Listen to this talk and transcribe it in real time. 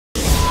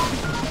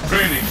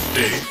Training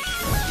stage.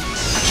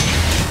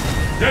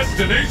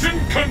 Destination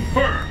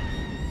confirmed.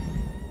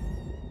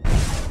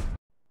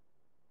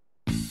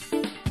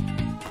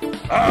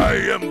 I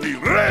am the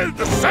Red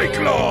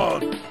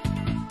Cyclone!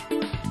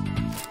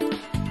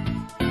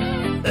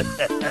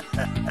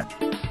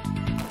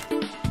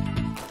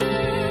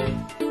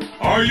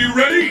 Are you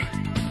ready?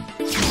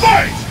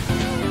 Fight!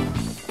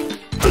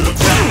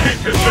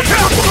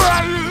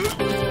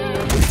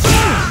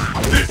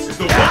 This is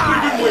the one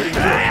we've been waiting for!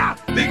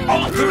 The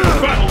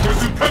ultimate battle for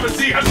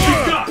supremacy has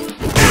begun!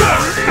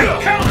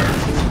 Counter!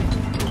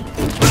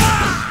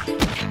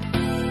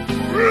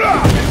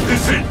 Is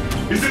this it?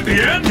 Is it the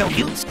end? No,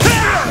 you...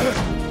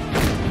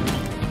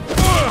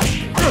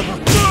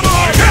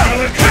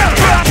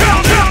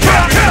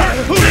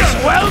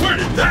 Well, where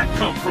did that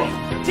come from?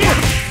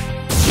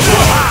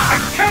 A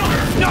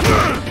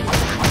counter!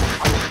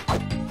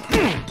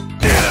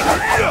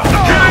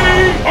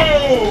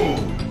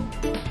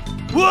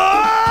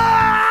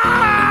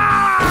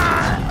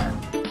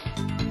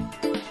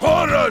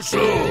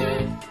 Parasu!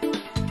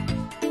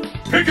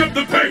 Pick up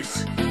the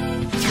pace!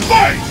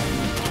 Fight!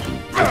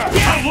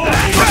 How long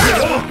will it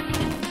go?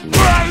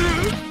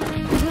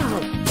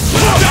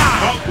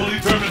 Talk will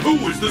determine who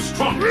is the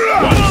strongest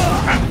once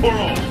and for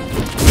all.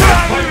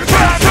 Where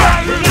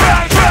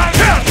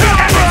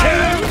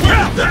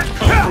did that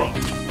come from?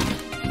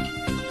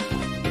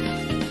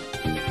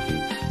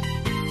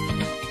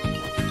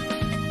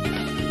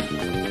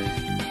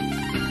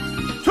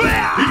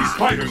 These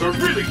fighters are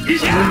really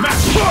evenly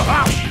matched.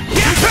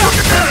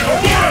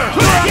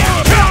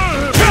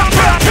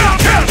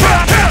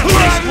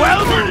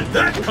 Well, where did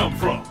that come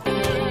from?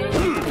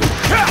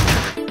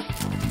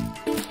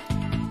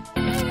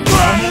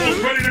 I'm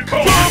almost ready to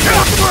call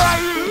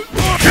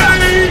KO!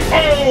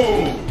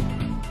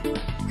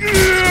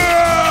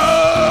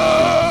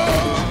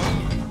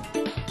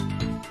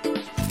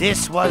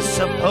 This was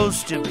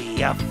supposed to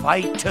be a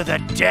fight to the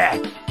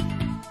death.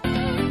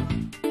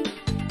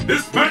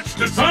 This match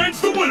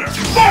decides the winner!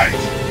 Fight!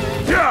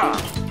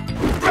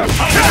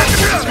 How long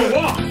will this go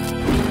on?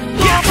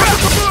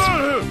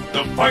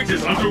 The fight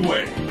is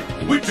underway.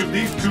 Which of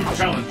these two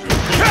challengers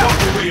will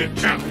walk away a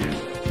champion?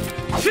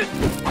 Sets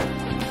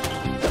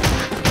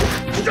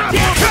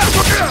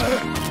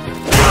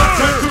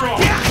are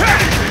off!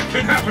 Anything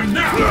can happen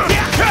now!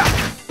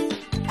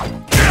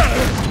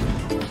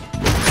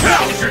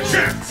 Now's your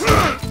chance!